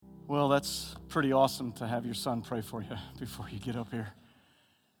Well, that's pretty awesome to have your son pray for you before you get up here.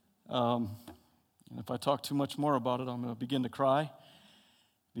 And if I talk too much more about it, I'm going to begin to cry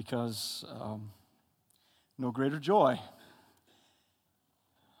because no greater joy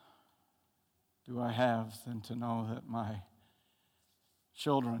do I have than to know that my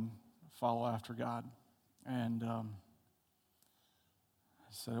children follow after God. And I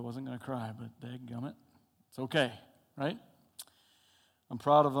said I wasn't going to cry, but dadgummit, it's okay, right? I'm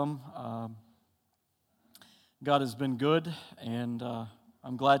proud of them. God has been good, and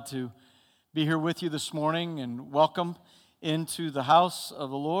I'm glad to be here with you this morning and welcome into the house of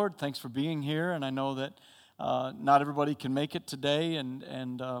the Lord. Thanks for being here, and I know that not everybody can make it today,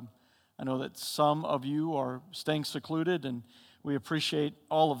 and I know that some of you are staying secluded, and we appreciate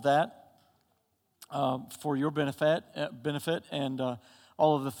all of that for your benefit and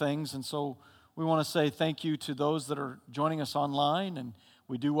all of the things. And so we want to say thank you to those that are joining us online, and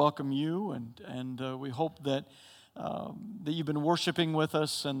we do welcome you, and we hope that that you've been worshiping with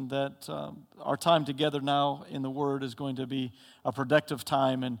us, and that our time together now in the Word is going to be a productive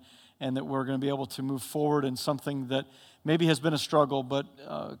time, and that we're going to be able to move forward in something that maybe has been a struggle, but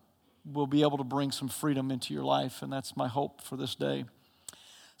we'll be able to bring some freedom into your life, and that's my hope for this day.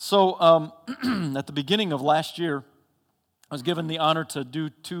 So at the beginning of last year, I was given the honor to do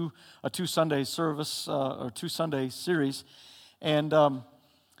a two-Sunday service, or two-Sunday series, and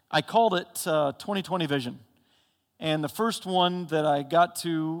I called it 2020 Vision. And the first one that I got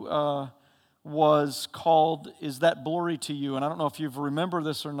to was called, Is That Blurry to You? And I don't know if you remember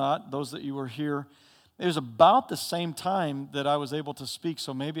this or not, those that you were here. It was about the same time that I was able to speak,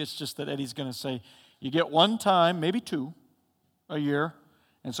 so maybe it's just that Eddie's going to say, you get one time, maybe two, a year,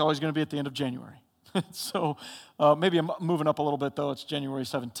 and it's always going to be at the end of January. So maybe I'm moving up a little bit, though. It's January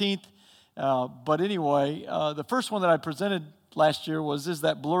 17th. But anyway, the first one that I presented last year was, Is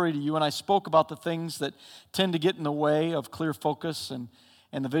That Blurry to You? And I spoke about the things that tend to get in the way of clear focus and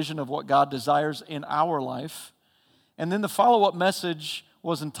the vision of what God desires in our life. And then the follow-up message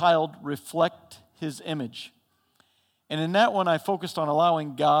was entitled, Reflect His Image. And in that one, I focused on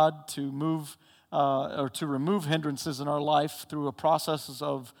allowing God to move or to remove hindrances in our life through a process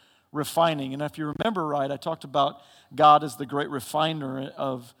of refining. And if you remember right, I talked about God as the great refiner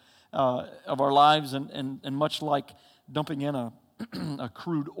of our lives, and much like dumping in a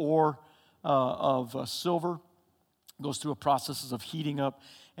crude ore of silver, goes through a process of heating up,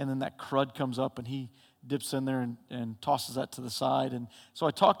 and then that crud comes up, and he dips in there and tosses that to the side. And so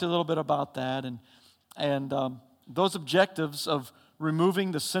I talked a little bit about that, and those objectives of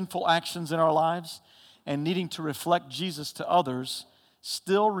removing the sinful actions in our lives and needing to reflect Jesus to others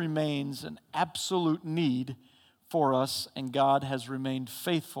still remains an absolute need for us, and God has remained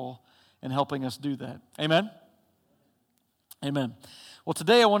faithful in helping us do that. Amen? Amen. Well,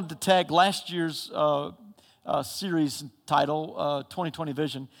 today I wanted to tag last year's series title, 2020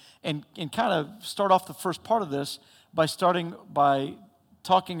 Vision, and kind of start off the first part of this by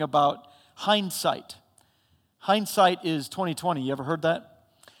talking about hindsight. Hindsight is 2020. You ever heard that?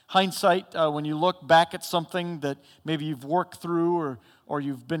 Hindsight, when you look back at something that maybe you've worked through or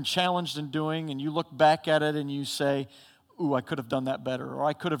you've been challenged in doing, and you look back at it and you say, ooh, I could have done that better, or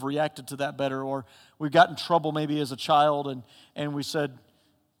I could have reacted to that better, or we got in trouble maybe as a child and we said,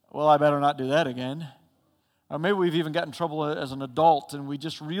 well, I better not do that again. Or maybe we've even got in trouble as an adult, and we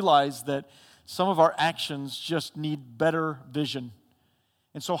just realized that some of our actions just need better vision.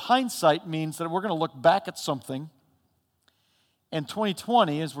 And so hindsight means that we're going to look back at something. And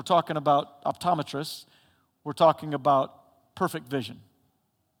 2020, as we're talking about optometrists, we're talking about perfect vision.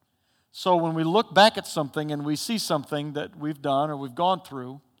 So when we look back at something and we see something that we've done or we've gone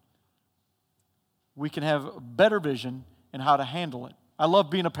through, we can have better vision in how to handle it. I love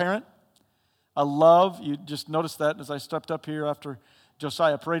being a parent. You just noticed that as I stepped up here after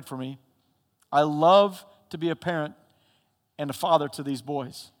Josiah prayed for me. I love to be a parent and a father to these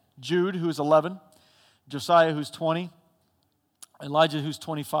boys. Jude, who's 11, Josiah, who's 20, Elijah, who's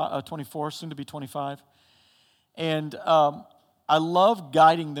 24, soon to be 25. And I love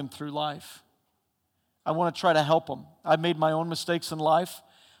guiding them through life. I want to try to help them. I've made my own mistakes in life.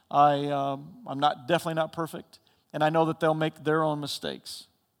 I'm definitely not perfect, and I know that they'll make their own mistakes.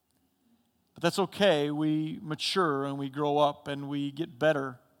 But that's okay. We mature and we grow up and we get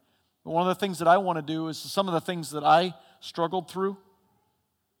better. But one of the things that I want to do is some of the things that I struggled through,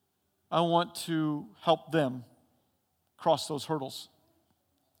 I want to help them cross those hurdles.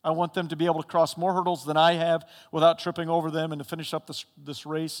 I want them to be able to cross more hurdles than I have without tripping over them and to finish up this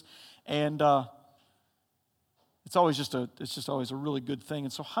race. And it's just always a really good thing.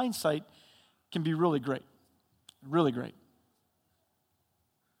 And so hindsight can be really great, really great.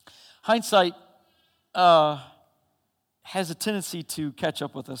 Hindsight has a tendency to catch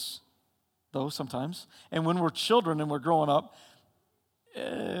up with us, though, sometimes. And when we're children and we're growing up,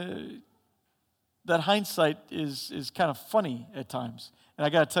 that hindsight is kind of funny at times. And I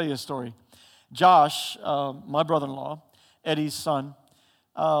got to tell you a story. Josh, my brother-in-law, Eddie's son,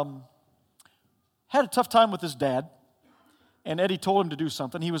 had a tough time with his dad. And Eddie told him to do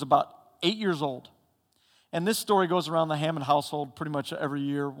something. He was about 8 years old. And this story goes around the Hammond household pretty much every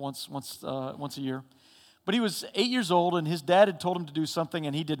year, once a year. But he was 8 years old, and his dad had told him to do something,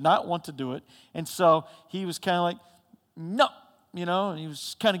 and he did not want to do it. And so he was kind of like, no, and he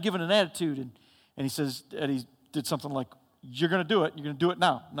was kind of giving an attitude. And he says, Eddie did something like, you're going to do it. You're going to do it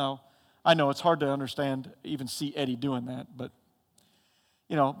now. Now, I know it's hard to understand, even see Eddie doing that. But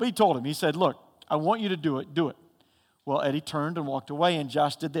he told him, he said, look, I want you to do it. Do it. Well, Eddie turned and walked away, and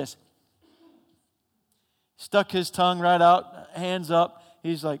Josh did this. Stuck his tongue right out, hands up.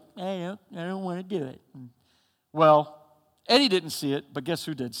 He's like, I don't want to do it. Well, Eddie didn't see it, but guess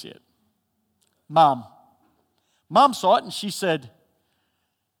who did see it? Mom. Mom saw it, and she said,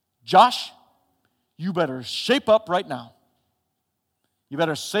 Josh, you better shape up right now. You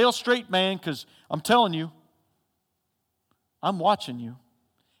better sail straight, man, because I'm telling you, I'm watching you.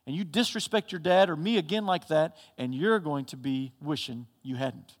 And you disrespect your dad or me again like that, and you're going to be wishing you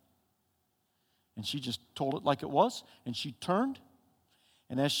hadn't. And she just told it like it was, and she turned.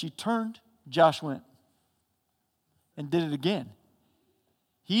 And as she turned, Josh went and did it again.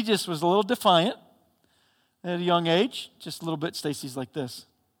 He just was a little defiant at a young age, just a little bit. Stacy's like this.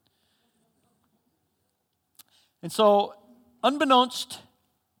 And so, unbeknownst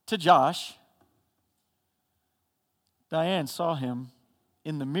to Josh, Diane saw him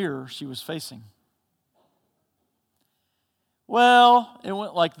in the mirror she was facing. Well, it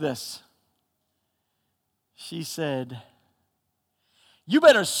went like this. She said, you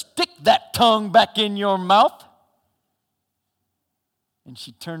better stick that tongue back in your mouth. And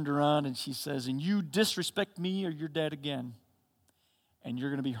she turned around and she says, and you disrespect me or your dad again, and you're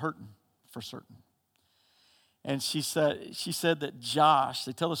going to be hurting for certain. And she said that Josh,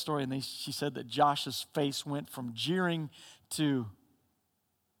 they tell the story, and she said that Josh's face went from jeering to,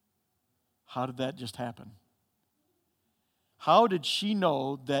 how did that just happen? How did she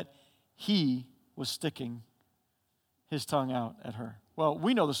know that he was sticking his tongue out at her? Well,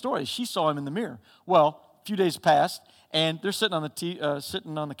 we know the story. She saw him in the mirror. Well, a few days passed, and they're sitting on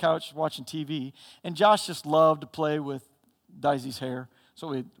the couch watching TV, and Josh just loved to play with Daisy's hair,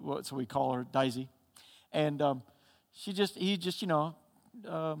 so we call her Daisy. And he just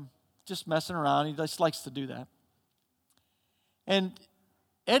messing around. He just likes to do that. And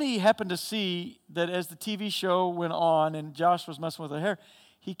Eddie happened to see that as the TV show went on and Josh was messing with her hair,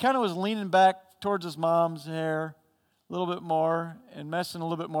 he kind of was leaning back towards his mom's hair a little bit more and messing a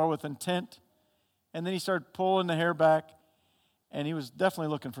little bit more with intent. And then he started pulling the hair back, and he was definitely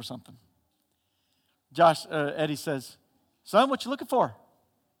looking for something. Eddie says, son, what you looking for?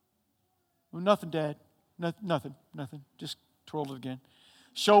 Well, nothing, Dad. Nothing. Just twirled it again.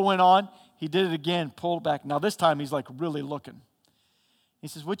 Show went on. He did it again, pulled back. Now this time he's like really looking. He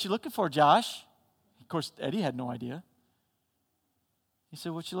says, what you looking for, Josh? Of course, Eddie had no idea. He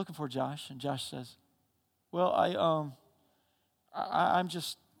said, what you looking for, Josh? And Josh says, well, I'm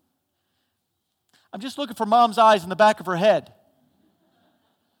just looking for Mom's eyes in the back of her head.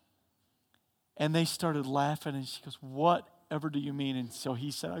 And they started laughing, and she goes, whatever do you mean? And so he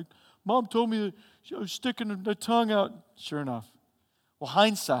said, Mom told me that she was sticking the tongue out. Sure enough. Well,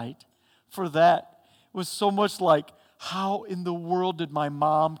 hindsight for that was so much like, how in the world did my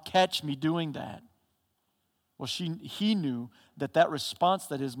mom catch me doing that? Well, he knew that response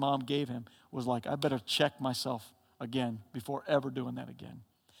that his mom gave him was like, I better check myself again before ever doing that again.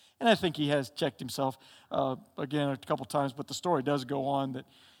 And I think he has checked himself again a couple times, but the story does go on that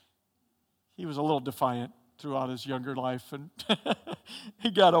he was a little defiant throughout his younger life, and he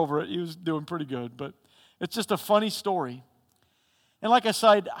got over it. He was doing pretty good, but it's just a funny story. And like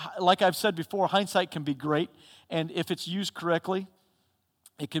I've said before, hindsight can be great, and if it's used correctly,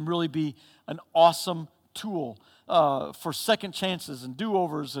 it can really be an awesome tool for second chances and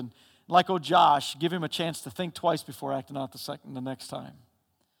do-overs, and like Josh, give him a chance to think twice before acting out the next time.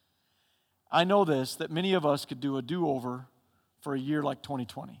 I know this, that many of us could do a do-over for a year like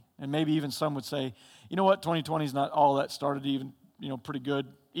 2020. And maybe even some would say, you know what, 2020 is not all that started even, pretty good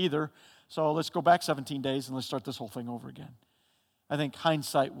either. So let's go back 17 days and let's start this whole thing over again. I think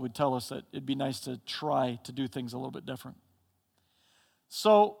hindsight would tell us that it'd be nice to try to do things a little bit different.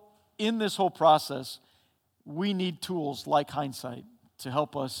 So in this whole process, we need tools like hindsight to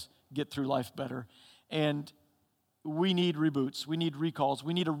help us get through life better. And we need reboots, we need recalls,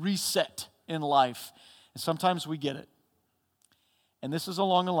 we need a reset in life. And sometimes we get it. And this is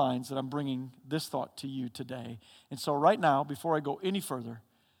along the lines that I'm bringing this thought to you today. And so right now, before I go any further,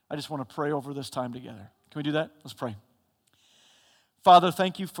 I just want to pray over this time together. Can we do that? Let's pray. Father,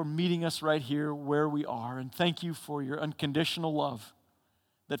 thank you for meeting us right here where we are. And thank you for your unconditional love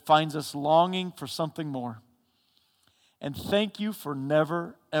that finds us longing for something more. And thank you for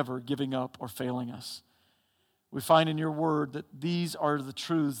never, ever giving up or failing us. We find in your word that these are the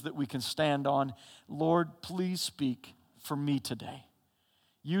truths that we can stand on. Lord, please speak for me today.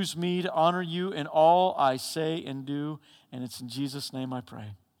 Use me to honor you in all I say and do, and it's in Jesus' name I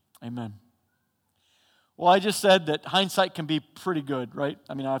pray. Amen. Well, I just said that hindsight can be pretty good, right?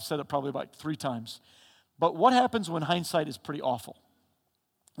 I mean, I've said it probably about 3 times. But what happens when hindsight is pretty awful?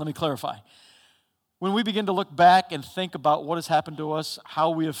 Let me clarify. When we begin to look back and think about what has happened to us,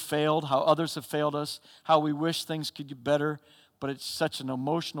 how we have failed, how others have failed us, how we wish things could get better, but it's such an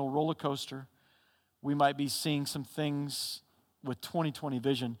emotional roller coaster, we might be seeing some things with 20/20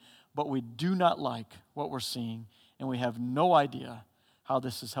 vision, but we do not like what we're seeing, and we have no idea how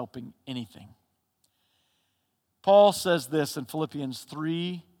this is helping anything. Paul says this in Philippians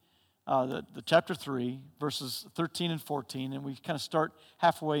 3, the chapter 3, verses 13 and 14, and we kind of start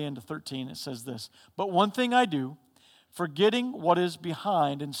halfway into 13. It says this, "But one thing I do, forgetting what is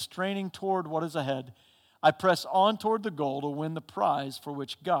behind and straining toward what is ahead, I press on toward the goal to win the prize for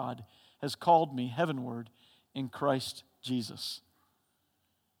which God has called me heavenward in Christ Jesus."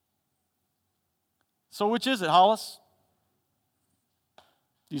 So which is it, Hollis?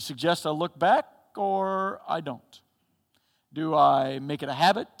 Do you suggest I look back or I don't? Do I make it a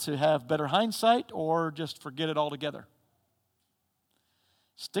habit to have better hindsight or just forget it altogether?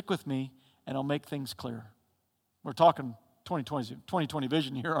 Stick with me and I'll make things clear. We're talking 2020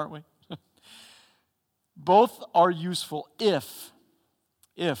 vision here, aren't we? Both are useful if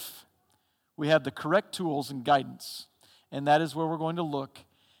we have the correct tools and guidance. And that is where we're going to look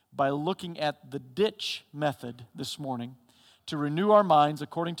by looking at the ditch method this morning to renew our minds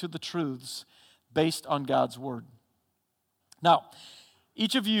according to the truths based on God's Word. Now,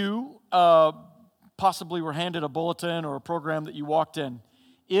 each of you possibly were handed a bulletin or a program that you walked in.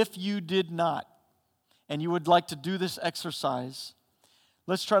 If you did not, and you would like to do this exercise,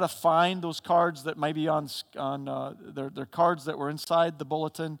 let's try to find those cards that may be on they're cards that were inside the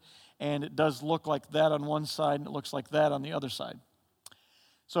bulletin, and it does look like that on one side, and it looks like that on the other side.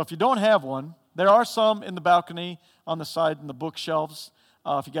 So if you don't have one, there are some in the balcony, on the side, in the bookshelves.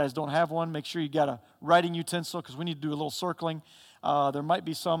 If you guys don't have one, make sure you got a writing utensil because we need to do a little circling. There might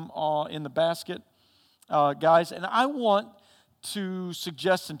be some in the basket, guys. And I want to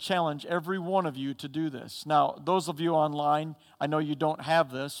suggest and challenge every one of you to do this. Now, those of you online, I know you don't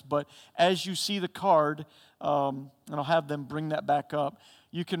have this, but as you see the card, and I'll have them bring that back up,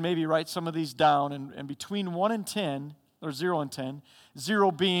 you can maybe write some of these down. And between 1 and 10, or 0 and 10,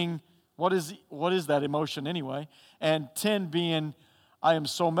 0 being, what is that emotion anyway? And 10 being, I am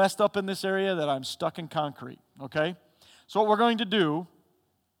so messed up in this area that I'm stuck in concrete, okay? So what we're going to do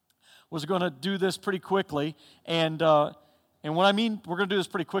was going to do this pretty quickly. And when I mean we're going to do this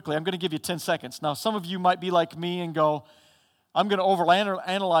pretty quickly, I'm going to give you 10 seconds. Now, some of you might be like me and go, I'm going to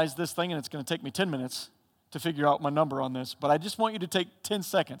overanalyze this thing, and it's going to take me 10 minutes to figure out my number on this. But I just want you to take 10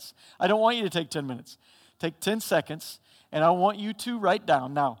 seconds. I don't want you to take 10 minutes. Take 10 seconds, and I want you to write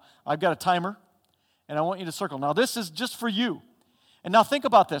down. Now, I've got a timer, and I want you to circle. Now, this is just for you. And now think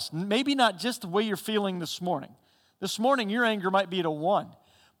about this. Maybe not just the way you're feeling this morning. This morning, your anger might be at a 1.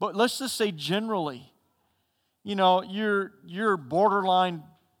 But let's just say generally, you know, you're borderline,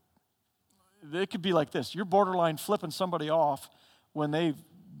 it could be like this. You're borderline flipping somebody off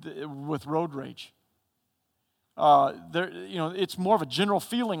with road rage. It's more of a general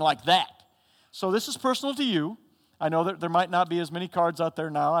feeling like that. So this is personal to you. I know that there might not be as many cards out there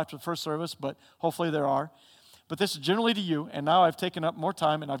now after the first service, but hopefully there are. But this is generally to you, and now I've taken up more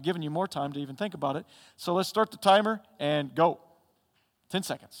time, and I've given you more time to even think about it. So let's start the timer and go. 10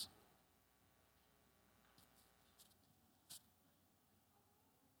 seconds.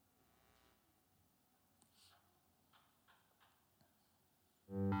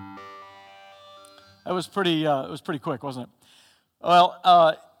 It was pretty quick, wasn't it? Well,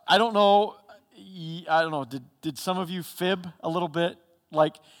 I don't know. Did some of you fib a little bit?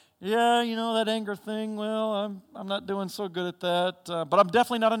 Like, yeah, you know, that anger thing, well, I'm not doing so good at that. But I'm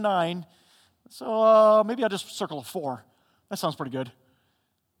definitely not a 9. So maybe I'll just circle a 4. That sounds pretty good.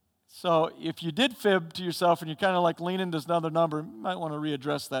 So if you did fib to yourself and you're kind of like leaning to another number, you might want to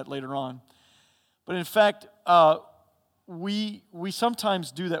readdress that later on. But in fact, we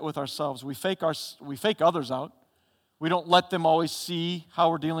sometimes do that with ourselves. We fake others out. We don't let them always see how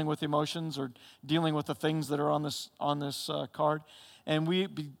we're dealing with emotions or dealing with the things that are on this card. And we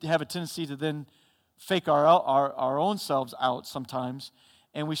have a tendency to then fake our own selves out sometimes.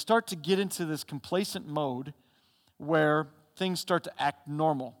 And we start to get into this complacent mode where things start to act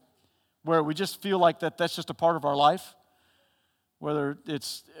normal, where we just feel like that's just a part of our life, whether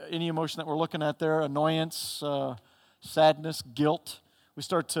it's any emotion that we're looking at there, annoyance, sadness, guilt. We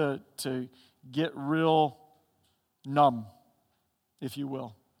start to get real numb, if you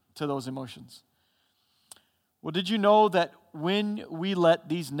will, to those emotions. Well, did you know that when we let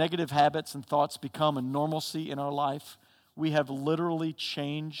these negative habits and thoughts become a normalcy in our life, we have literally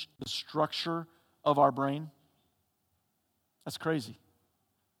changed the structure of our brain? That's crazy.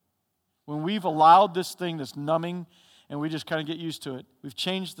 When we've allowed this thing, this numbing, and we just kind of get used to it, we've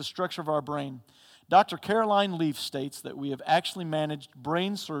changed the structure of our brain. Dr. Caroline Leaf states that we have actually managed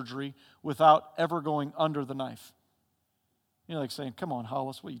brain surgery without ever going under the knife. You're like saying, come on,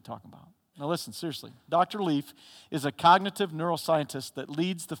 Hollis, what are you talking about? Now listen, seriously. Dr. Leaf is a cognitive neuroscientist that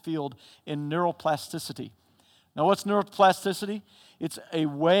leads the field in neuroplasticity. Now what's neuroplasticity? It's a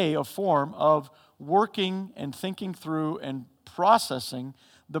way, a form of working and thinking through and processing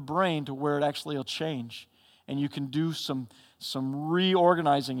the brain to where it actually will change. And you can do some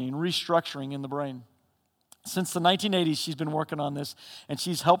reorganizing and restructuring in the brain. Since the 1980s, she's been working on this, and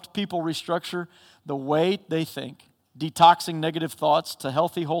she's helped people restructure the way they think, detoxing negative thoughts to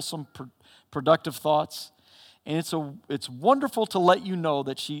healthy, wholesome, productive thoughts. And it's wonderful to let you know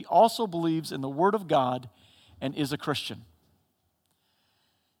that she also believes in the Word of God and is a Christian.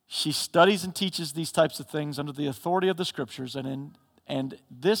 She studies and teaches these types of things under the authority of the Scriptures, and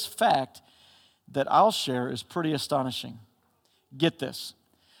this fact that I'll share is pretty astonishing. Get this.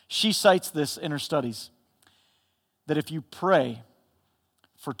 She cites this in her studies, that if you pray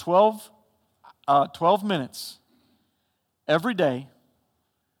for 12 minutes every day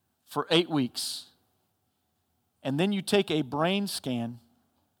for 8 weeks, and then you take a brain scan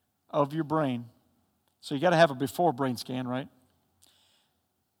of your brain, so you got to have a before brain scan, right?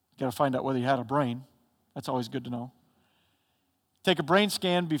 You got to find out whether you had a brain. That's always good to know. Take a brain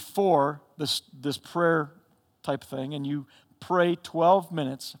scan before this prayer type thing, and you pray 12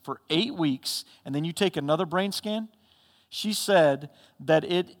 minutes for 8 weeks, and then you take another brain scan. She said that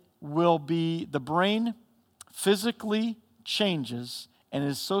the brain physically changes and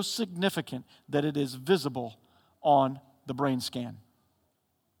is so significant that it is visible on the brain scan.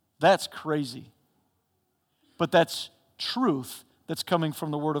 That's crazy. But that's truth that's coming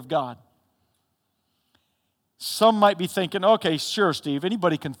from the Word of God. Some might be thinking, okay, sure, Steve,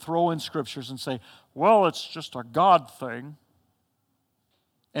 anybody can throw in scriptures and say, well, it's just a God thing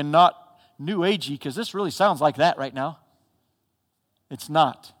and not New Agey, because this really sounds like that right now. It's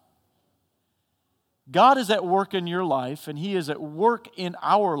not. God is at work in your life, and He is at work in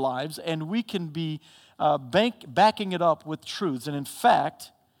our lives, and we can be backing it up with truths. And in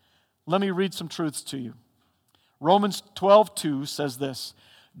fact, let me read some truths to you. Romans 12:2 says this,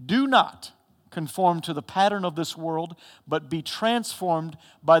 do not conform to the pattern of this world, but be transformed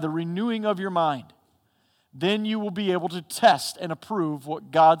by the renewing of your mind. Then you will be able to test and approve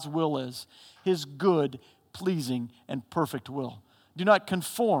what God's will is, His good, pleasing, and perfect will. Do not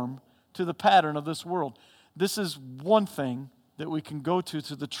conform to the pattern of this world. This is one thing that we can go to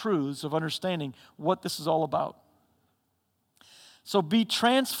the truths of understanding what this is all about. So be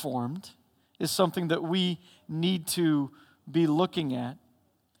transformed is something that we need to be looking at,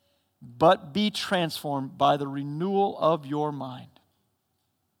 but be transformed by the renewal of your mind.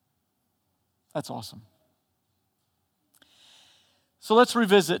 That's awesome. So let's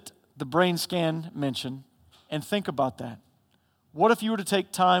revisit the brain scan mention and think about that. What if you were to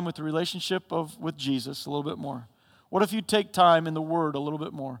take time with the relationship with Jesus a little bit more? What if you take time in the Word a little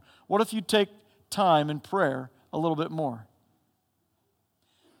bit more? What if you take time in prayer a little bit more?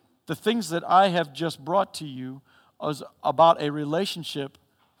 The things that I have just brought to you is about a relationship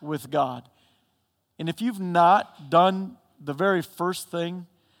with God. And if you've not done the very first thing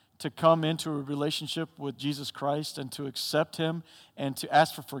to come into a relationship with Jesus Christ and to accept Him and to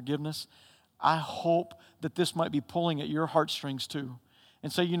ask for forgiveness, I hope that this might be pulling at your heartstrings too.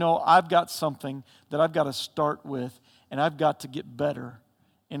 And say, I've got something that I've got to start with, and I've got to get better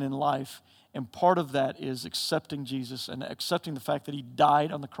in life. And part of that is accepting Jesus and accepting the fact that He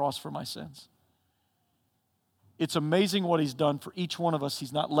died on the cross for my sins. It's amazing what He's done for each one of us.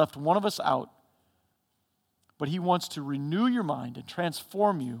 He's not left one of us out. But He wants to renew your mind and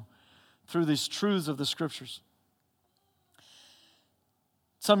transform you through these truths of the Scriptures.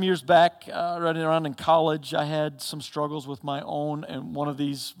 Some years back, right around in college, I had some struggles with my own, and one of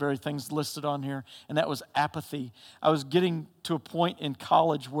these very things listed on here, and that was apathy. I was getting to a point in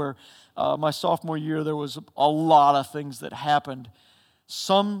college where my sophomore year, there was a lot of things that happened.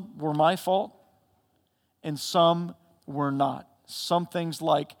 Some were my fault, and some were not. Some things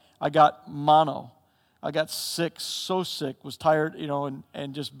like I got mono. I got sick, so sick, was tired,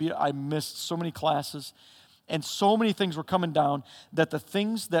 I missed so many classes. And so many things were coming down that the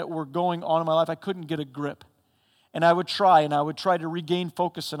things that were going on in my life, I couldn't get a grip. And I would try to regain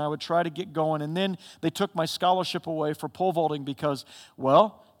focus, and I would try to get going. And then they took my scholarship away for pole vaulting because,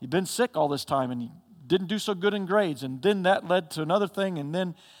 well, you've been sick all this time, and you didn't do so good in grades. And then that led to another thing, and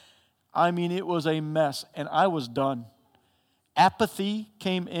then, it was a mess, and I was done. Apathy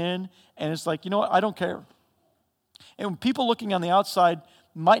came in, and it's like, you know what, I don't care. And when people looking on the outside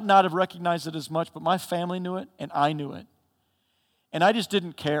might not have recognized it as much, but my family knew it, and I knew it. And I just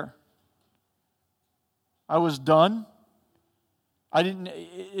didn't care. I was done.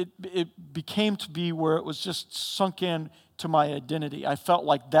 It became to be where it was just sunk in to my identity. I felt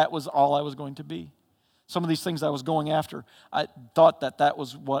like that was all I was going to be. Some of these things I was going after, I thought that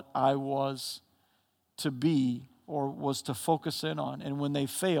was what I was to be or was to focus in on. And when they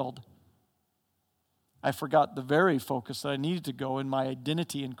failed, I forgot the very focus that I needed to go in my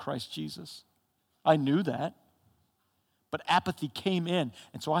identity in Christ Jesus. I knew that, but apathy came in,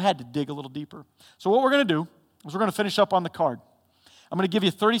 and so I had to dig a little deeper. So what we're going to do is we're going to finish up on the card. I'm going to give you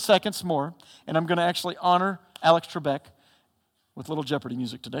 30 seconds more, and I'm going to actually honor Alex Trebek with little Jeopardy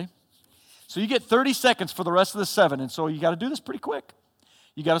music today. So you get 30 seconds for the rest of the 7, and so you got to do this pretty quick.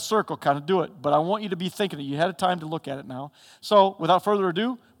 You got to circle, kind of do it. But I want you to be thinking it. You had a time to look at it now. So without further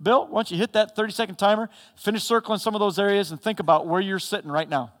ado, Bill, why don't you hit that 30-second timer, finish circling some of those areas, and think about where you're sitting right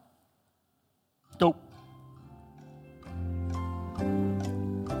now. Go.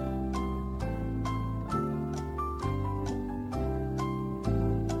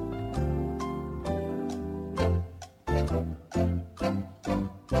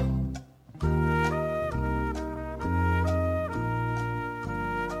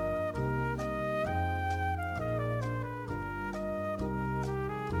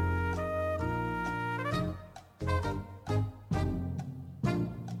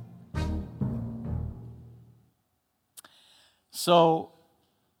 So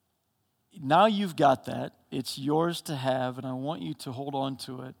now you've got that. It's yours to have, and I want you to hold on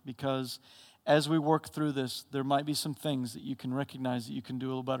to it because as we work through this, there might be some things that you can recognize that you can do a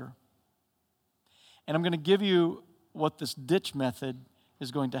little better. And I'm going to give you what this ditch method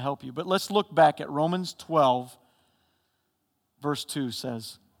is going to help you. But let's look back at Romans 12, verse 2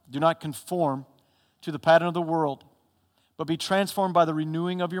 says, "Do not conform to the pattern of the world, but be transformed by the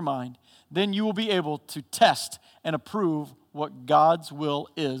renewing of your mind. Then you will be able to test and approve what God's will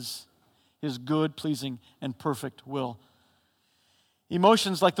is, His good, pleasing, and perfect will."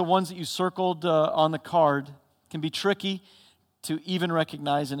 Emotions like the ones that you circled on the card can be tricky to even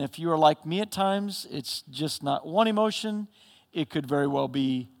recognize. And if you are like me at times, it's just not one emotion. It could very well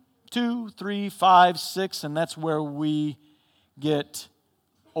be 2, 3, 5, 6, and that's where we get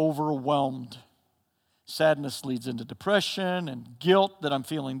overwhelmed. Sadness leads into depression and guilt that I'm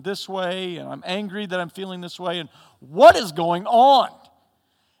feeling this way, and I'm angry that I'm feeling this way, and what is going on?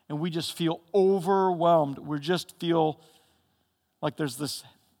 And we just feel overwhelmed. We just feel like there's this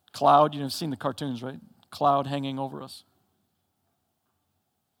cloud. You've seen the cartoons, right? Cloud hanging over us.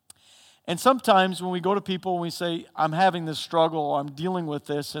 And sometimes when we go to people and we say, I'm having this struggle, I'm dealing with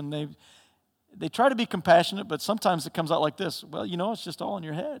this, and they try to be compassionate, but sometimes it comes out like this. Well, it's just all in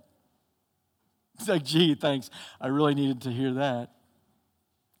your head. It's like, gee, thanks. I really needed to hear that.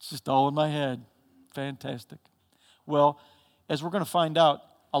 It's just all in my head. Fantastic. Well, as we're going to find out,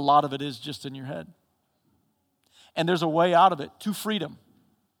 a lot of it is just in your head. And there's a way out of it to freedom.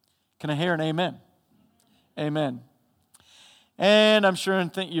 Can I hear an amen? Amen. And I'm sure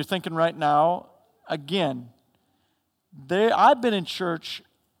you're thinking right now, again, I've been in church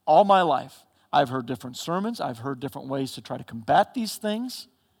all my life. I've heard different sermons. I've heard different ways to try to combat these things.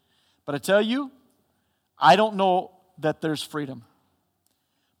 But I tell you, I don't know that there's freedom.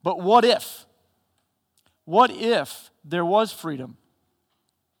 But what if? What if there was freedom?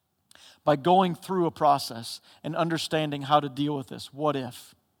 By going through a process and understanding how to deal with this. What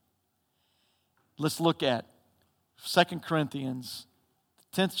if? Let's look at 2 Corinthians,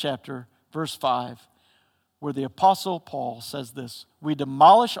 10th chapter, verse 5, where the Apostle Paul says this: "We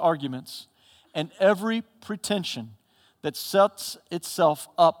demolish arguments and every pretension that sets itself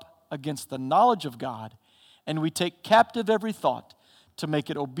up against the knowledge of God, and we take captive every thought to make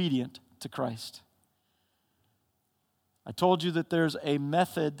it obedient to Christ." I told you that there's a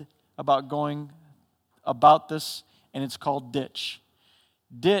method about going about this, and it's called ditch.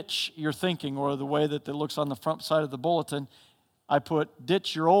 Ditch your thinking, or the way that it looks on the front side of the bulletin, I put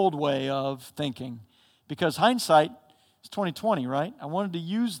ditch your old way of thinking. Because hindsight is 2020, right? I wanted to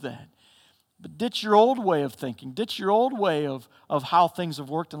use that. But ditch your old way of thinking. Ditch your old way of how things have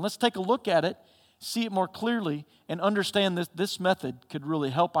worked. And let's take a look at it, see it more clearly, and understand this method could really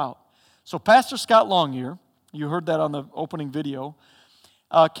help out. So Pastor Scott Longyear, you heard that on the opening video,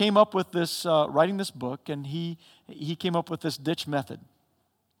 came up with this, writing this book, and he came up with this ditch method.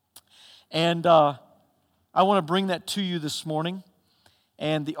 And I want to bring that to you this morning.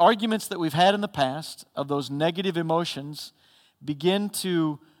 And the arguments that we've had in the past of those negative emotions begin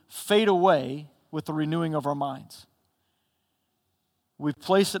to fade away with the renewing of our minds. We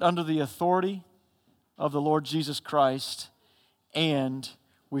place it under the authority of the Lord Jesus Christ, and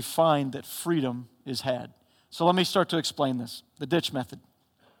we find that freedom is had. So let me start to explain this, the ditch method.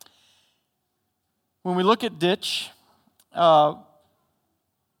 When we look at ditch, by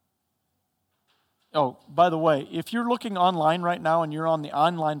the way, if you're looking online right now and you're on the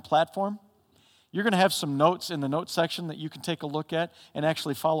online platform, you're going to have some notes in the notes section that you can take a look at and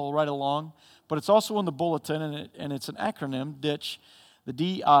actually follow right along. But it's also in the bulletin, and it's an acronym, DITCH, the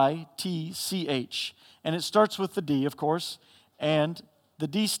D-I-T-C-H. And it starts with the D, of course, and the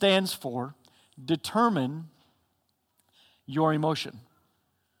D stands for determine your emotion.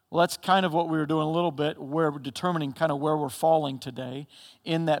 Well, that's kind of what we were doing a little bit, where we're determining kind of where we're falling today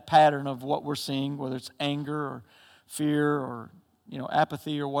in that pattern of what we're seeing, whether it's anger or fear or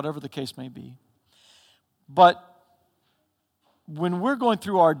apathy or whatever the case may be. But when we're going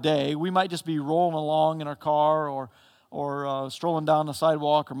through our day, we might just be rolling along in our car or strolling down the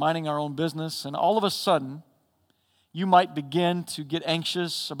sidewalk or minding our own business, and all of a sudden, you might begin to get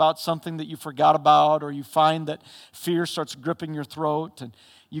anxious about something that you forgot about, or you find that fear starts gripping your throat, and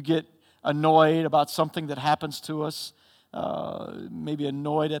you get annoyed about something that happens to us, maybe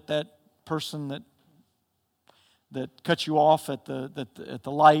annoyed at that person that cut you off at the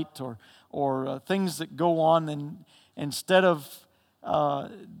light, or things that go on, and instead of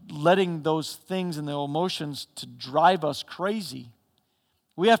letting those things and the emotions to drive us crazy,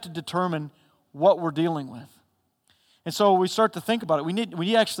 we have to determine what we're dealing with. And so we start to think about it.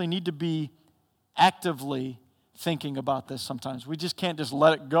 We actually need to be actively thinking about this sometimes. We just can't just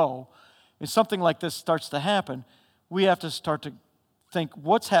let it go. If something like this starts to happen, we have to start to think,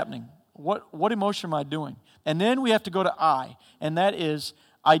 what's happening? What emotion am I doing? And then we have to go to I, and that is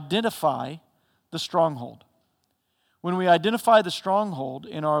identify the stronghold. When we identify the stronghold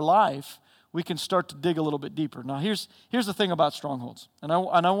in our life, we can start to dig a little bit deeper. Now, here's the thing about strongholds. And I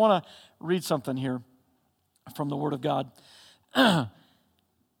want to read something here from the Word of God.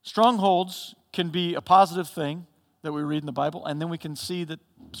 Strongholds can be a positive thing that we read in the Bible, and then we can see that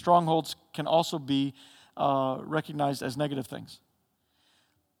strongholds can also be recognized as negative things.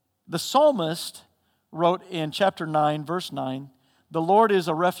 The psalmist wrote in chapter 9, verse 9, "The Lord is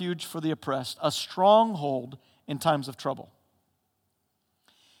a refuge for the oppressed, a stronghold in times of trouble."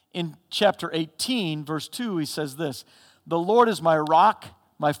 In chapter 18, verse 2, he says this, "The Lord is my rock,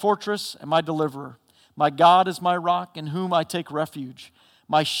 my fortress, and my deliverer. My God is my rock, in whom I take refuge,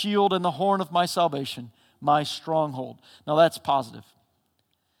 my shield and the horn of my salvation, my stronghold." Now that's positive.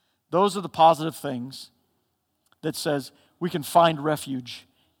 Those are the positive things that says we can find refuge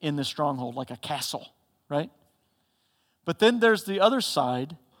in this stronghold, like a castle, right? But then there's the other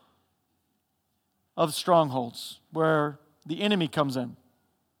side of strongholds, where the enemy comes in.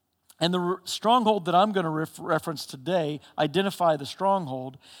 And the stronghold that I'm going to reference today, identify the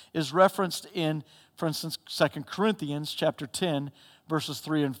stronghold, is referenced in, for instance, 2 Corinthians chapter 10, verses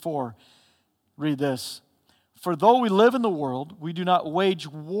 3 and 4. Read this. "For though we live in the world, we do not wage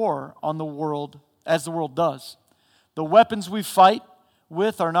war on the world as the world does. The weapons we fight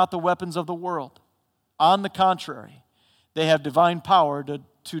with are not the weapons of the world. On the contrary, they have divine power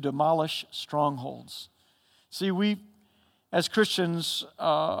to demolish strongholds." See, we as Christians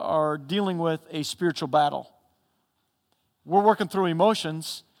are dealing with a spiritual battle. We're working through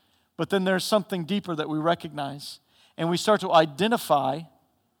emotions, but then there's something deeper that we recognize, and we start to identify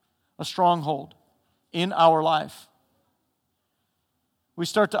a stronghold in our life. We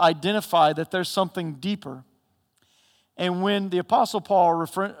start to identify that there's something deeper. And when the Apostle Paul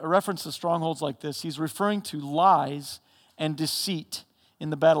references strongholds like this, he's referring to lies and deceit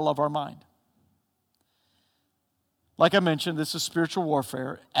in the battle of our mind. Like I mentioned, this is spiritual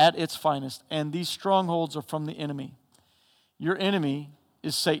warfare at its finest, and these strongholds are from the enemy. Your enemy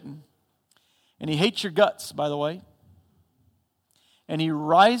is Satan, and he hates your guts, by the way, and he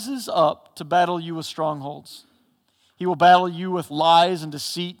rises up to battle you with strongholds. He will battle you with lies and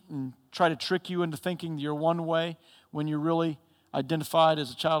deceit and try to trick you into thinking you're one way when you're really identified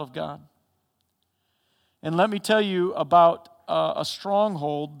as a child of God. And let me tell you about a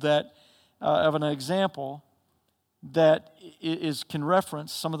stronghold that of an example that can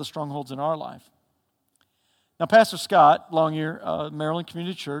reference some of the strongholds in our life. Now, Pastor Scott Longyear, Maryland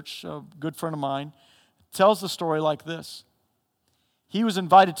Community Church, a good friend of mine, tells the story like this. He was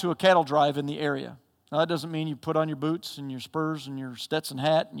invited to a cattle drive in the area. Now, that doesn't mean you put on your boots and your spurs and your Stetson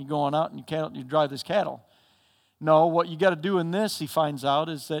hat and you go on out and you drive this cattle. No, what you got to do in this, he finds out,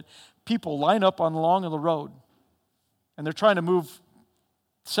 is that people line up along the road, and they're trying to move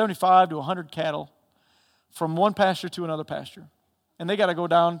 75 to 100 cattle from one pasture to another pasture. And they got to go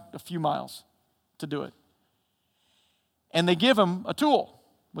down a few miles to do it. And they give him a tool.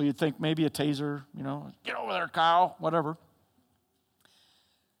 Well, you'd think maybe a taser, get over there, cow, whatever.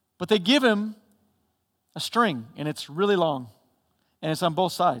 But they give him a string, and it's really long, and it's on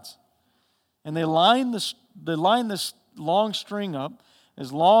both sides. And they line this long string up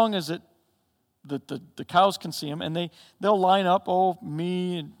as long as the cows can see them, and they'll line up,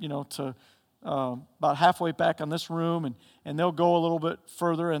 to about halfway back on this room, and they'll go a little bit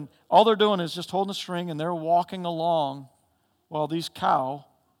further, and all they're doing is just holding the string, and they're walking along while these cattle,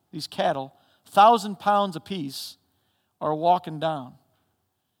 1,000 pounds apiece, are walking down.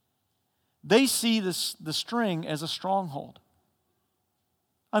 They see the string as a stronghold.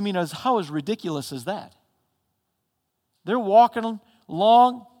 I mean, how ridiculous is that? They're walking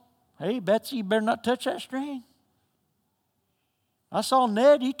along. Hey, Betsy, you better not touch that string. I saw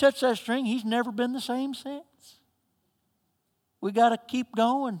Ned, he touched that string. He's never been the same since. We got to keep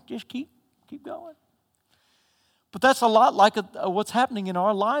going. Just keep going. But that's a lot like what's happening in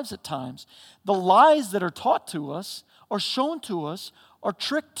our lives at times. The lies that are taught to us, or shown to us, or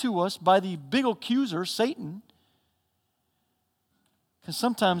tricked to us by the big accuser, Satan, can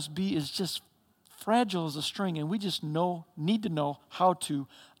sometimes be as just fragile as a string, and we just need to know how to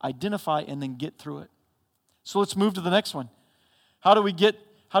identify and then get through it. So let's move to the next one. How do we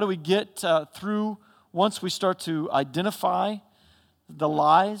get through once we start to identify the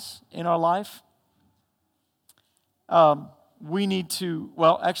lies in our life? We need to.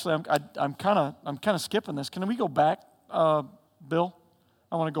 Well, actually, I'm kind of skipping this. Can we go back, Bill?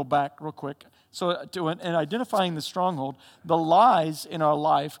 I want to go back real quick. So, in identifying the stronghold, the lies in our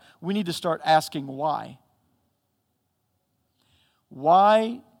life, we need to start asking why.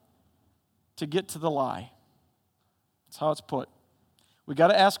 Why to get to the lie? That's how it's put. We got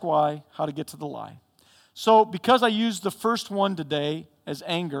to ask why, how to get to the lie. So, because I used the first one today as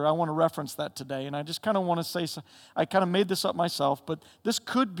anger, I want to reference that today. And I just kind of want to say, I kind of made this up myself, but this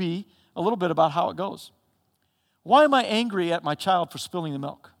could be a little bit about how it goes. Why am I angry at my child for spilling the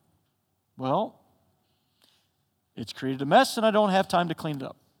milk? Well, it's created a mess and I don't have time to clean it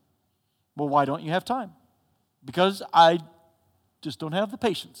up. Well, why don't you have time? Because I just don't have the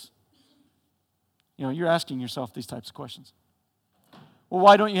patience. You're asking yourself these types of questions. Well,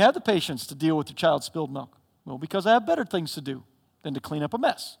 why don't you have the patience to deal with your child's spilled milk? Well, because I have better things to do than to clean up a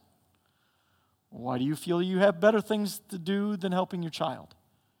mess. Why do you feel you have better things to do than helping your child?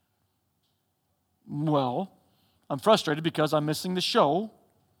 Well, I'm frustrated because I'm missing the show.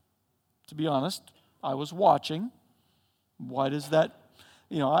 To be honest, I was watching. Why does that,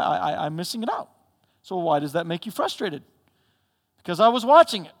 I'm missing it out. So why does that make you frustrated? Because I was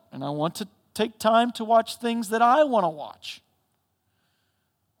watching it, and I want to take time to watch things that I want to watch.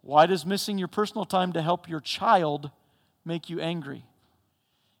 Why does missing your personal time to help your child make you angry?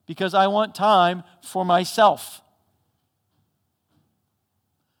 Because I want time for myself.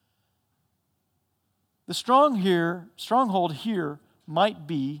 The stronghold here might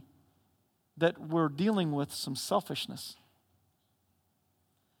be that we're dealing with some selfishness.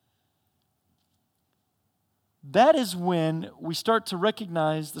 That is when we start to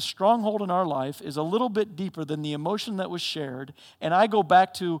recognize the stronghold in our life is a little bit deeper than the emotion that was shared, and I go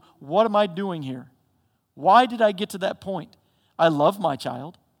back to, what am I doing here? Why did I get to that point? I love my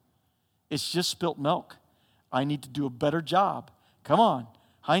child. It's just spilt milk. I need to do a better job. Come on.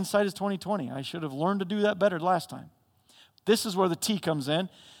 Hindsight is 20/20. I should have learned to do that better last time. This is where the T comes in.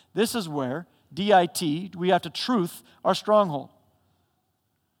 This is where, DIT, we have to truth our stronghold.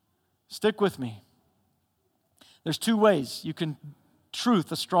 Stick with me. There's two ways you can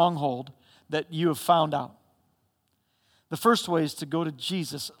truth a stronghold that you have found out. The first way is to go to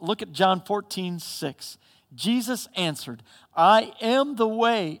Jesus. Look at John 14:6. Jesus answered, I am the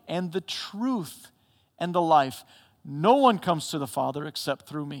way and the truth and the life. No one comes to the Father except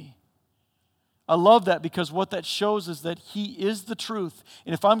through me. I love that because what that shows is that He is the truth.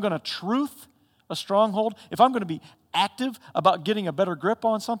 And if I'm going to truth a stronghold, if I'm going to be active about getting a better grip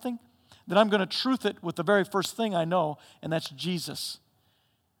on something, then I'm going to truth it with the very first thing I know, and that's Jesus.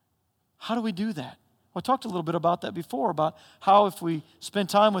 How do we do that? Well, I talked a little bit about that before, about how if we spend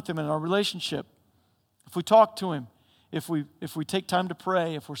time with Him in our relationship, if we talk to Him, if we take time to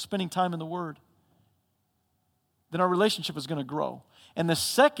pray, if we're spending time in the Word, then our relationship is going to grow. And the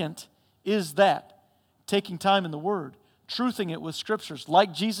second is that, taking time in the Word, truthing it with Scriptures,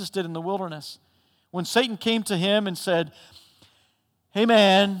 like Jesus did in the wilderness. When Satan came to him and said, "Hey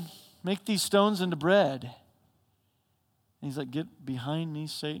man, make these stones into bread." And he's like, "Get behind me,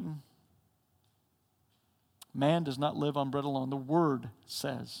 Satan. Man does not live on bread alone." The Word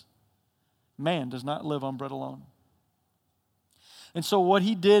says, man does not live on bread alone. And so what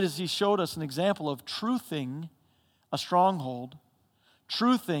he did is he showed us an example of truthing a stronghold,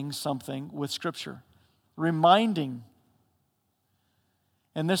 truthing something with Scripture, reminding.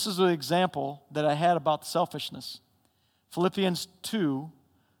 And this is an example that I had about selfishness. Philippians 2,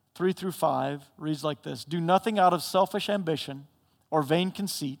 3 through 5 reads like this: "Do nothing out of selfish ambition or vain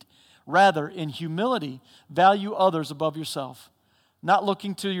conceit. Rather, in humility, value others above yourself, not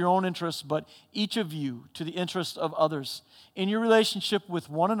looking to your own interests, but each of you to the interest of others. In your relationship with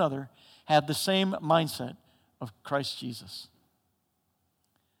one another, have the same mindset of Christ Jesus."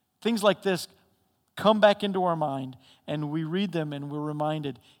 Things like this come back into our mind, and we read them and we're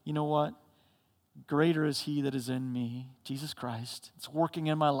reminded, you know what? Greater is He that is in me, Jesus Christ. It's working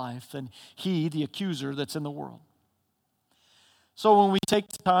in my life than he, the accuser, that's in the world. So when we take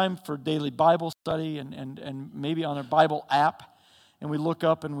time for daily Bible study and maybe on a Bible app, and we look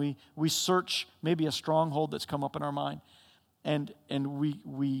up and we search maybe a stronghold that's come up in our mind, and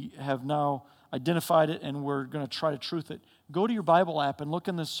we have now identified it and we're going to try to truth it, go to your Bible app and look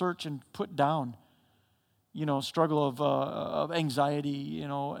in the search and put down, struggle of anxiety,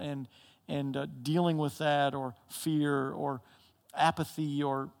 and dealing with that, or fear or apathy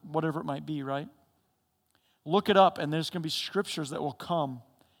or whatever it might be, right? Look it up, and there's going to be scriptures that will come,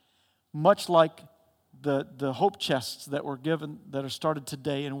 much like the hope chests that were given, that are started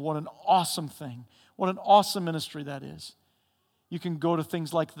today. And what an awesome thing. What an awesome ministry that is. You can go to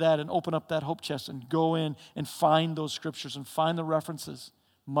things like that and open up that hope chest and go in and find those scriptures and find the references,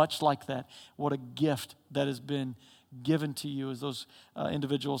 much like that. What a gift that has been given to you as those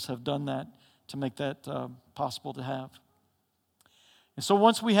individuals have done that to make that possible to have. And so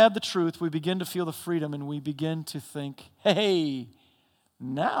once we have the truth, we begin to feel the freedom, and we begin to think, hey,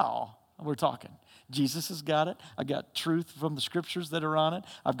 now we're talking. Jesus has got it. I got truth from the scriptures that are on it.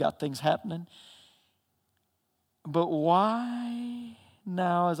 I've got things happening. But why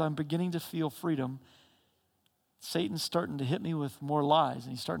now, as I'm beginning to feel freedom, Satan's starting to hit me with more lies,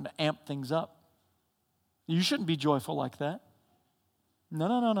 and he's starting to amp things up? You shouldn't be joyful like that.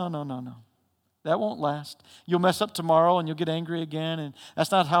 No. That won't last. You'll mess up tomorrow and you'll get angry again, and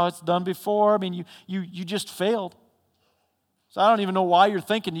that's not how it's done before. I mean, you just failed. So I don't even know why you're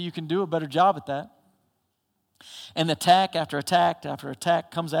thinking that you can do a better job at that. And attack after attack after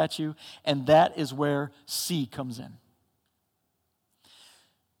attack comes at you, and that is where C comes in.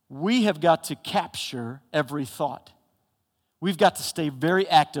 We have got to capture every thought. We've got to stay very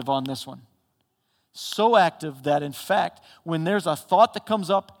active on this one. So active that, in fact, when there's a thought that comes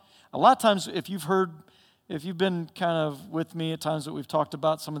up, a lot of times, if you've been kind of with me at times that we've talked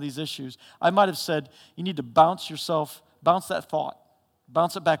about some of these issues, I might have said you need to bounce that thought,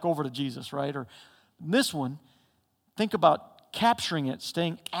 bounce it back over to Jesus, right? Or this one, think about capturing it,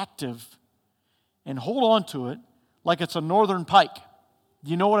 staying active, and hold on to it like it's a northern pike. Do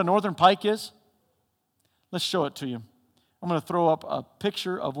you know what a northern pike is? Let's show it to you. I'm going to throw up a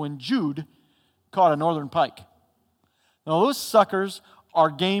picture of when Jude caught a northern pike. Now, those suckers are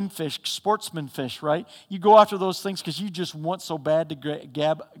game fish, sportsman fish, right? You go after those things because you just want so bad to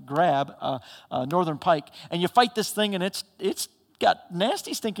grab a northern pike. And you fight this thing, and it's got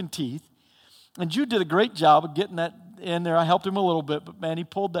nasty stinking teeth. And Jude did a great job of getting that in there. I helped him a little bit, but man, he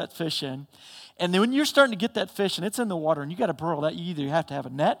pulled that fish in. And then when you're starting to get that fish and it's in the water and you got to burrow that, you either have to have a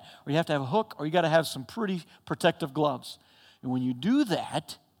net or you have to have a hook or you got to have some pretty protective gloves. And when you do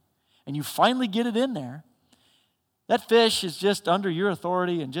that and you finally get it in there, that fish is just under your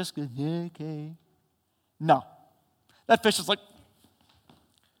authority and just goes, okay. No. That fish is like,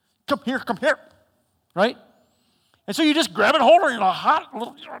 come here, right? And so you just grab it, hold it, and I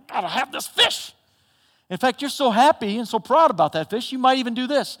gotta have this fish. In fact, you're so happy and so proud about that fish, you might even do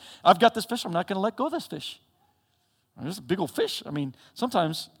this. I've got this fish, I'm not going to let go of this fish. There's a big old fish. I mean,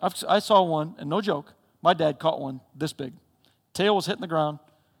 sometimes I saw one, and no joke, my dad caught one this big. Tail was hitting the ground.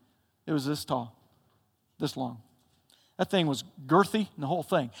 It was this tall, this long. That thing was girthy and the whole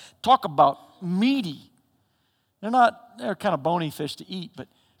thing. Talk about meaty. They're kind of bony fish to eat, but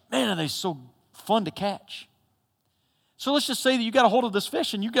man, are they so fun to catch. So let's just say that you got a hold of this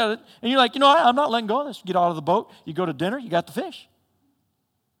fish and you got it, and you're like, I'm not letting go of this. You get out of the boat, you go to dinner, you got the fish.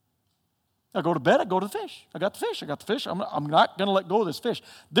 I go to bed, I go to the fish. I got the fish. I'm not going to let go of this fish.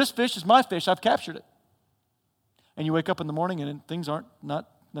 This fish is my fish. I've captured it. And you wake up in the morning and things aren't not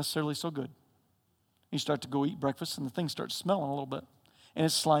necessarily so good. You start to go eat breakfast and the thing starts smelling a little bit. And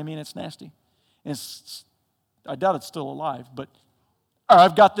it's slimy and it's nasty. And I doubt it's still alive, but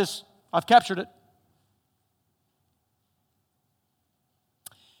I've got this. I've captured it.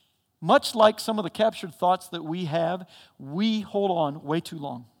 Much like some of the captured thoughts that we have, we hold on way too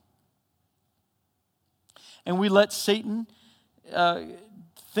long. And we let Satan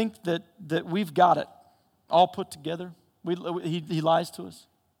think that we've got it all put together. He lies to us.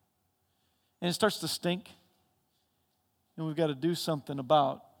 And it starts to stink. And we've got to do something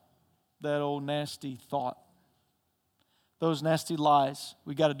about that old nasty thought. Those nasty lies,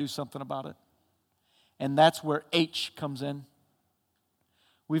 we've got to do something about it. And that's where H comes in.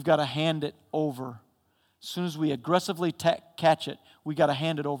 We've got to hand it over. As soon as we aggressively catch it, we've got to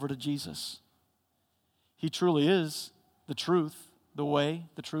hand it over to Jesus. He truly is the truth, the way,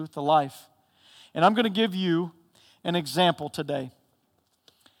 the truth, the life. And I'm going to give you an example today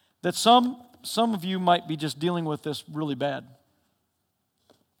that some of you might be just dealing with this really bad.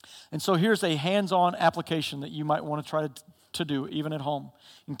 And so here's a hands-on application that you might want to try to do, even at home.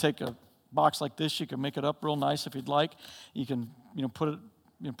 You can take a box like this. You can make it up real nice if you'd like. You can put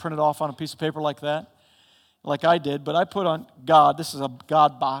it, print it off on a piece of paper like that, like I did. But I put on God. This is a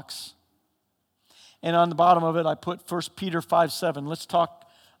God box. And on the bottom of it, I put 1 Peter 5:7. Let's talk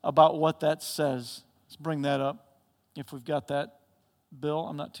about what that says. Let's bring that up. If we've got that, Bill,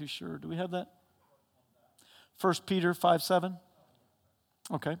 I'm not too sure. Do we have that? 1 Peter 5:7?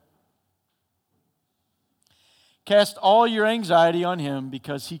 Okay. Cast all your anxiety on him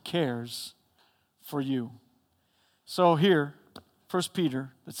because he cares for you. So here, 1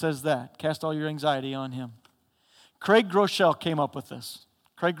 Peter, that says that. Cast all your anxiety on him. Craig Groeschel came up with this.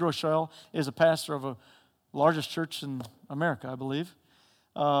 Craig Groeschel is a pastor of the largest church in America, I believe.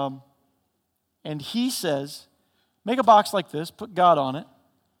 And he says, make a box like this, put God on it,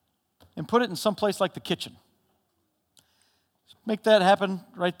 and put it in some place like the kitchen. Make that happen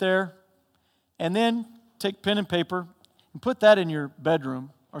right there. And then take pen and paper and put that in your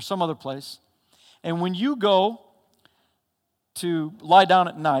bedroom or some other place. And when you go to lie down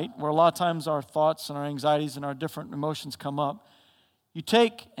at night, where a lot of times our thoughts and our anxieties and our different emotions come up, you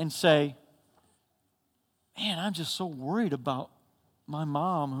take and say, man, I'm just so worried about my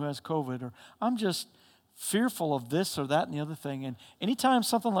mom who has COVID, or I'm just fearful of this or that and the other thing. And anytime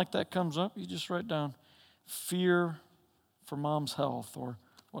something like that comes up, you just write down fear for mom's health or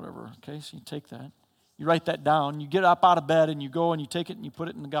whatever. Okay, so you take that. You write that down. You get up out of bed and you go and you take it and you put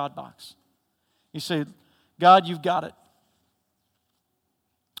it in the God box. You say, God, you've got it.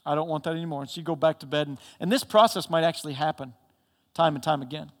 I don't want that anymore. And so you go back to bed. And this process might actually happen time and time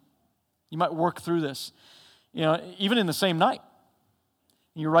again. You might work through this, even in the same night.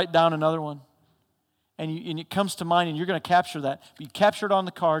 You write down another one. And it comes to mind and you're going to capture that. You capture it on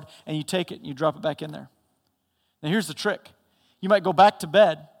the card and you take it and you drop it back in there. Now here's the trick. You might go back to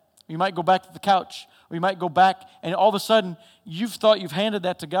bed. Or you might go back to the couch. Or you might go back and all of a sudden you've thought you've handed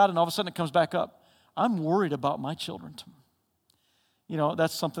that to God and all of a sudden it comes back up. I'm worried about my children.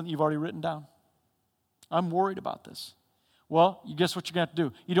 That's something that you've already written down. I'm worried about this. Well, guess what you're going to have to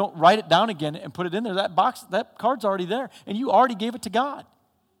do? You don't write it down again and put it in there. That box, that card's already there. And you already gave it to God.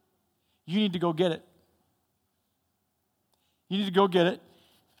 You need to go get it. You need to go get it.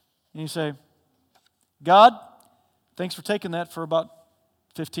 And you say, God, thanks for taking that for about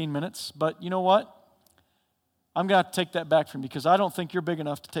 15 minutes. But you know what? I'm going to have to take that back from you because I don't think you're big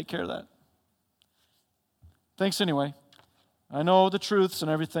enough to take care of that. Thanks anyway. I know the truths and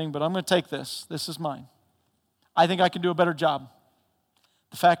everything, but I'm going to take this. This is mine. I think I can do a better job.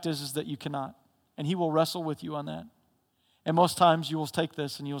 The fact is that you cannot. And he will wrestle with you on that. And most times you will take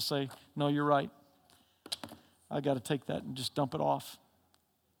this and you'll say, no, you're right. I got to take that and just dump it off.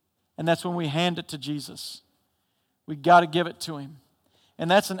 And that's when we hand it to Jesus. We got to give it to him. And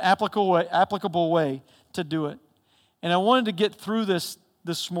that's an applicable way to do it. And I wanted to get through this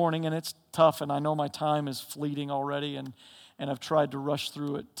morning, and it's tough, and I know my time is fleeting already, and I've tried to rush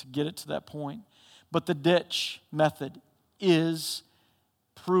through it to get it to that point. But the ditch method is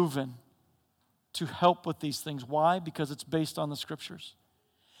proven to help with these things. Why? Because it's based on the Scriptures.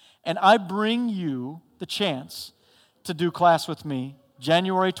 And I bring you the chance to do class with me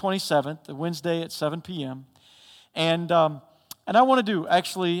January 27th, a Wednesday at 7 p.m. And And I want to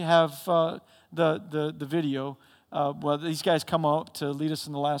actually have the video, well, these guys come up to lead us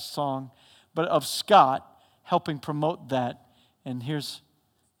in the last song, but of Scott helping promote that. And here's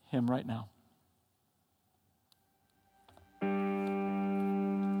him right now.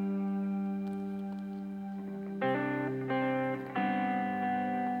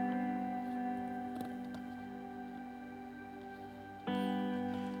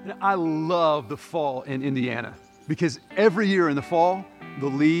 I love the fall in Indiana because every year in the fall, the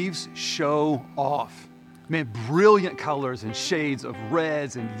leaves show off. Man, brilliant colors and shades of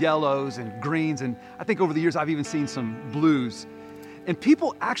reds and yellows and greens. And I think over the years, I've even seen some blues. And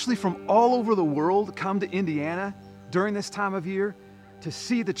people actually from all over the world come to Indiana during this time of year to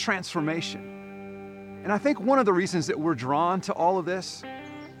see the transformation. And I think one of the reasons that we're drawn to all of this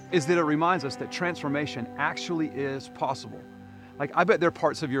is that it reminds us that transformation actually is possible. Like, I bet there are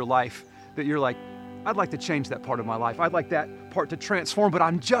parts of your life that you're like, I'd like to change that part of my life. I'd like that part to transform, but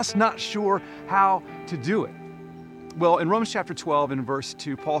I'm just not sure how to do it. Well, in Romans chapter 12 and verse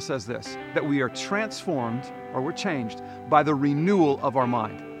 2, Paul says this, that we are transformed, or we're changed, by the renewal of our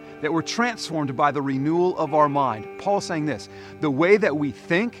mind. That we're transformed by the renewal of our mind. Paul's saying this, the way that we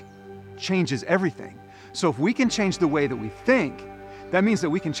think changes everything. So if we can change the way that we think, that means that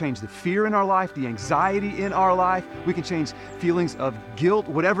we can change the fear in our life, the anxiety in our life. We can change feelings of guilt,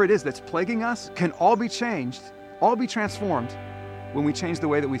 whatever it is that's plaguing us, can all be changed, all be transformed when we change the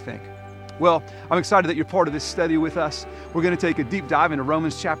way that we think. Well, I'm excited that you're part of this study with us. We're going to take a deep dive into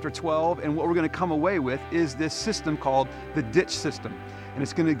Romans chapter 12, and what we're going to come away with is this system called the ditch system. And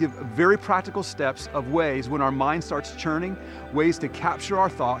it's going to give very practical steps of ways when our mind starts churning, ways to capture our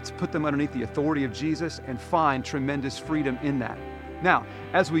thoughts, put them underneath the authority of Jesus, and find tremendous freedom in that. Now,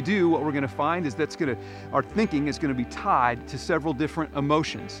 as we do, what we're going to find is our thinking is going to be tied to several different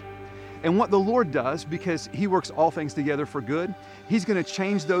emotions. And what the Lord does, because He works all things together for good, He's going to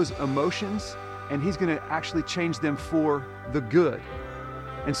change those emotions and He's going to actually change them for the good.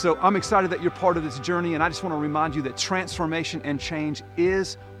 And so I'm excited that you're part of this journey, and I just want to remind you that transformation and change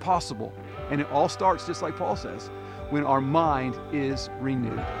is possible. And it all starts, just like Paul says, when our mind is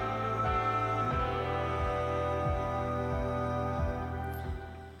renewed.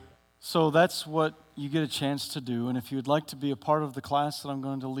 So that's what you get a chance to do. And if you'd like to be a part of the class that I'm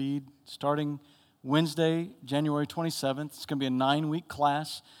going to lead starting Wednesday, January 27th, it's going to be a 9-week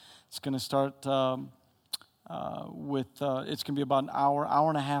class. It's going to start it's going to be about an hour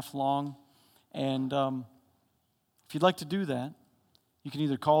and a half long. And if you'd like to do that, you can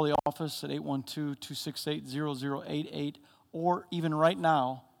either call the office at 812-268-0088, or even right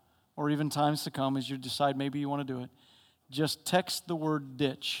now, or even times to come as you decide maybe you want to do it, just text the word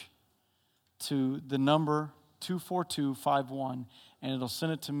ditch to the number 24251, and it'll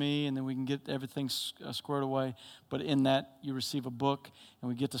send it to me, and then we can get everything squared away. But in that, you receive a book, and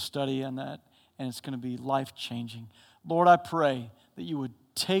we get to study on that, and it's going to be life-changing. Lord, I pray that you would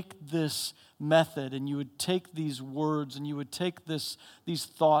take this method, and you would take these words, and you would take these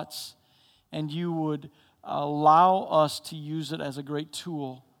thoughts, and you would allow us to use it as a great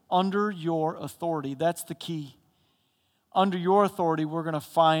tool under your authority. That's the key. Under your authority, we're going to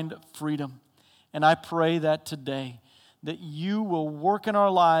find freedom. And I pray that today, that you will work in our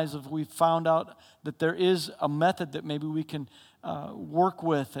lives if we found out that there is a method that maybe we can work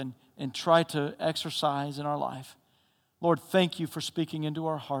with and try to exercise in our life. Lord, thank you for speaking into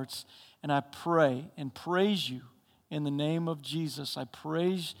our hearts. And I pray and praise you in the name of Jesus. I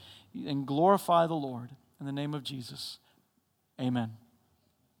praise and glorify the Lord in the name of Jesus. Amen.